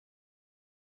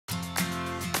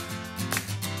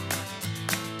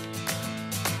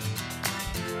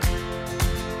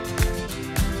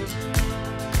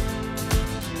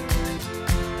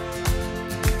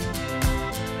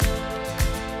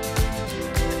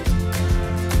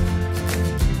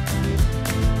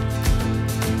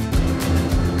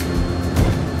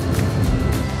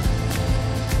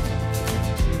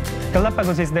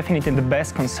Galapagos is definitely the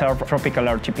best conserved tropical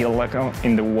archipelago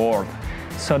in the world.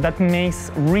 So that makes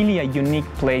really a unique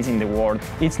place in the world.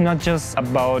 It's not just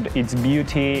about its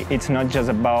beauty, it's not just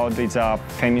about it's a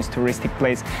famous touristic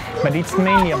place, but it's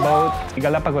mainly about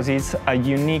Galapagos is a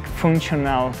unique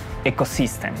functional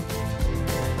ecosystem.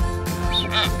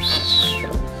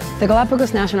 The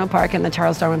Galapagos National Park and the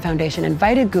Charles Darwin Foundation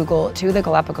invited Google to the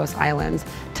Galapagos Islands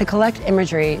to collect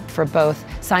imagery for both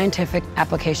scientific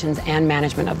applications and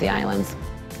management of the islands.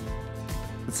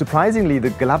 Surprisingly,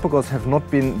 the Galapagos have not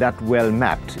been that well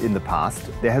mapped in the past.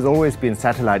 There has always been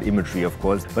satellite imagery, of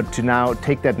course, but to now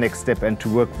take that next step and to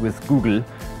work with Google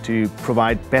to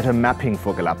provide better mapping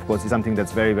for Galapagos is something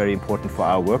that's very, very important for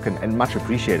our work and much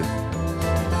appreciated.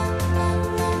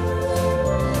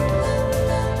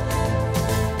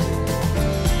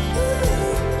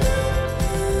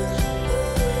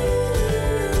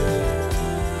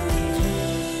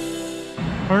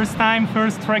 First time,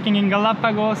 first trekking in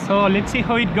Galapagos, so let's see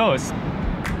how it goes.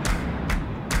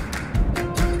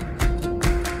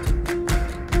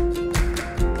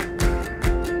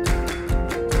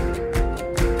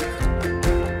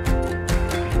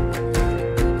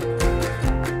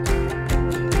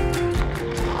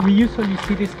 We usually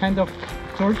see this kind of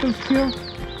turtles here,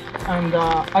 and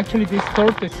actually these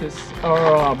tortoises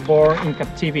are born in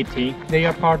captivity. They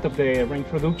are part of the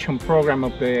reintroduction program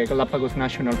of the Galapagos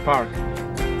National Park.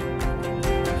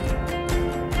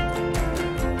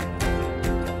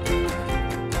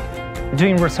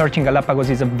 Doing research in Galapagos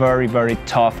is a very, very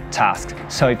tough task.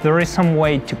 So if there is some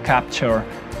way to capture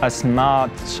as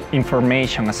much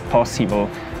information as possible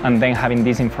and then having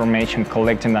this information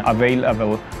collected and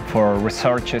available for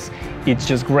researchers, it's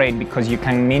just great because you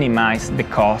can minimize the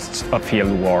costs of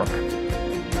field work.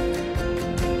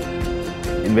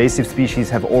 Invasive species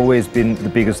have always been the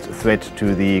biggest threat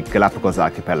to the Galapagos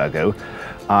archipelago.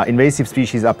 Invasive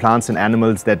species are plants and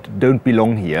animals that don't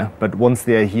belong here, but once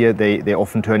they are here, they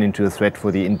often turn into a threat for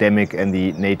the endemic and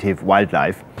the native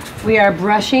wildlife. We are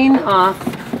brushing off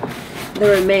the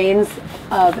remains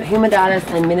of Humidatus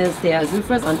and Ministea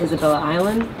azufras on Isabella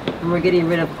Island, and we're getting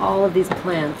rid of all of these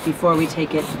plants before we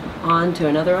take it on to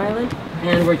another island,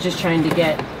 and we're just trying to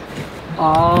get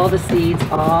all the seeds,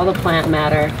 all the plant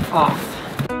matter off.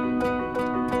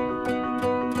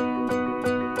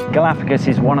 Galapagos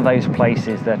is one of those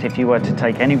places that if you were to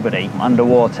take anybody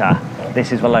underwater,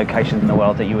 this is the location in the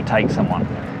world that you would take someone.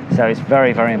 So it's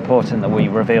very, very important that we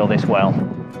reveal this well.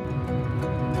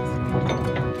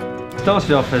 It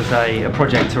started off as a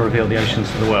project to reveal the oceans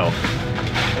to the world.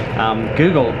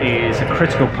 Google is a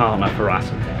critical partner for us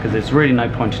because there's really no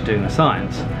point in doing the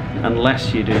science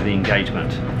unless you do the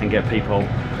engagement and get people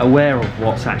aware of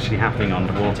what's actually happening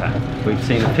underwater. We've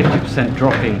seen a 50%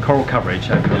 drop in coral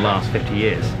coverage over the last 50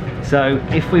 years. So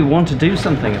if we want to do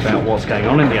something about what's going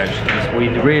on in the oceans, we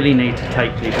really need to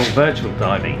take people virtual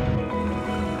diving.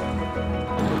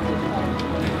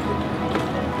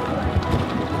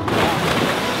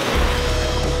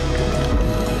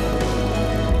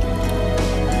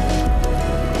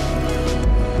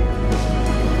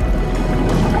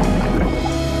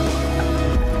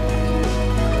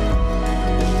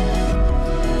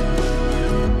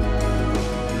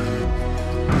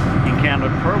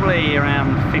 Probably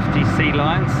around 50 sea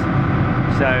lions,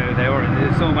 so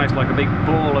there's almost like a big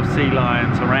ball of sea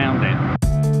lions around it.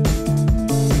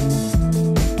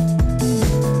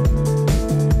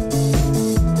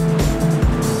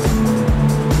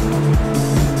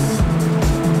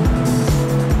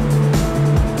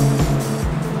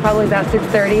 Probably about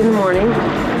 6:30 in the morning,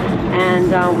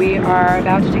 and we are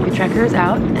about to take the trekkers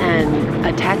out and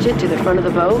attach it to the front of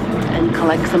the boat and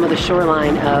collect some of the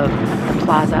shoreline of the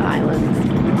Plaza Islands.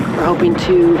 We're hoping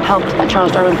to help the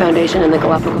Charles Darwin Foundation and the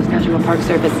Galapagos National Park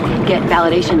Service get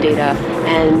validation data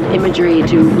and imagery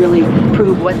to really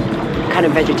prove what kind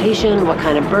of vegetation, what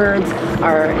kind of birds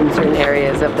are in certain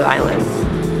areas of the island.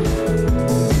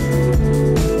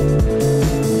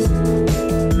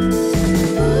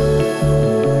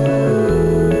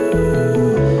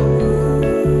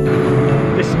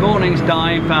 This morning's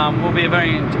dive will be a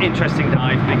very interesting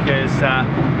dive because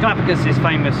Galapagos is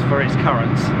famous for its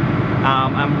currents.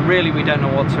 And really we don't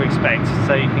know what to expect,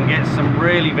 so you can get some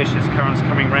really vicious currents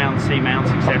coming round seamounts,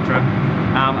 etc.,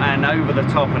 and over the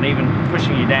top and even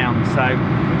pushing you down, so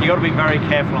you've got to be very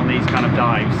careful on these kind of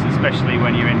dives, especially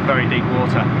when you're in very deep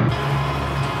water.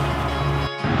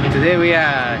 Today we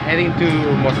are heading to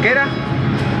Mosquera,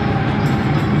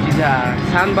 which is a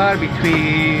sandbar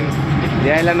between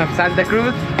the island of Santa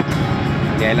Cruz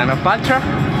and the island of Paltra.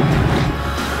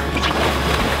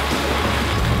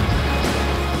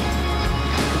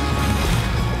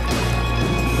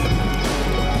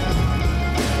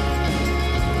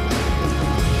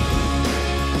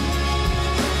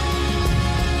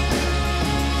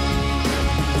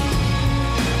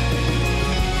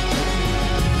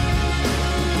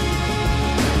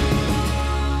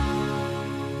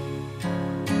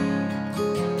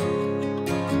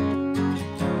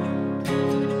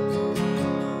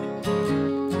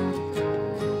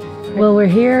 Well, we're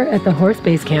here at the horse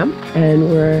base camp, and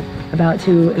we're about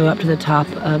to go up to the top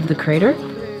of the crater.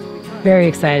 Very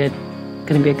excited.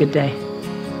 Going to be a good day.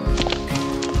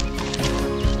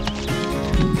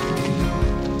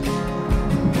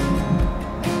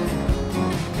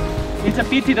 It's a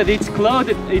pity that it's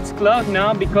closed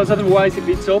now, because otherwise if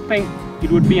it's open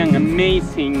it would be an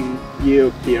amazing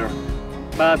view here.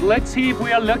 But let's see if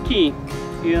we are lucky,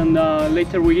 and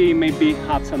later we maybe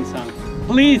have some sun.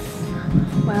 Please!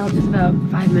 Well, just about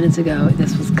 5 minutes ago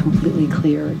this was completely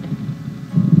cleared.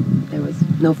 There was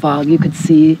no fog. You could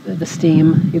see the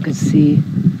steam, you could see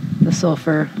the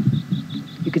sulfur,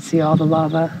 you could see all the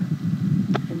lava.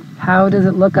 How does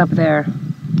it look up there?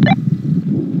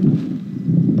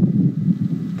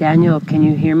 Daniel, can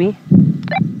you hear me?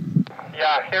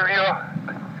 Yeah, hear you.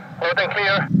 Loud and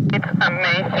clear. It's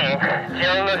amazing.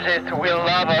 Geologists will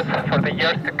love us for the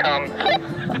years to come.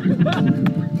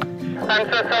 I'm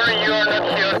so sorry you are not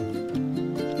here.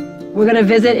 We're going to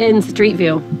visit in Street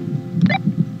View.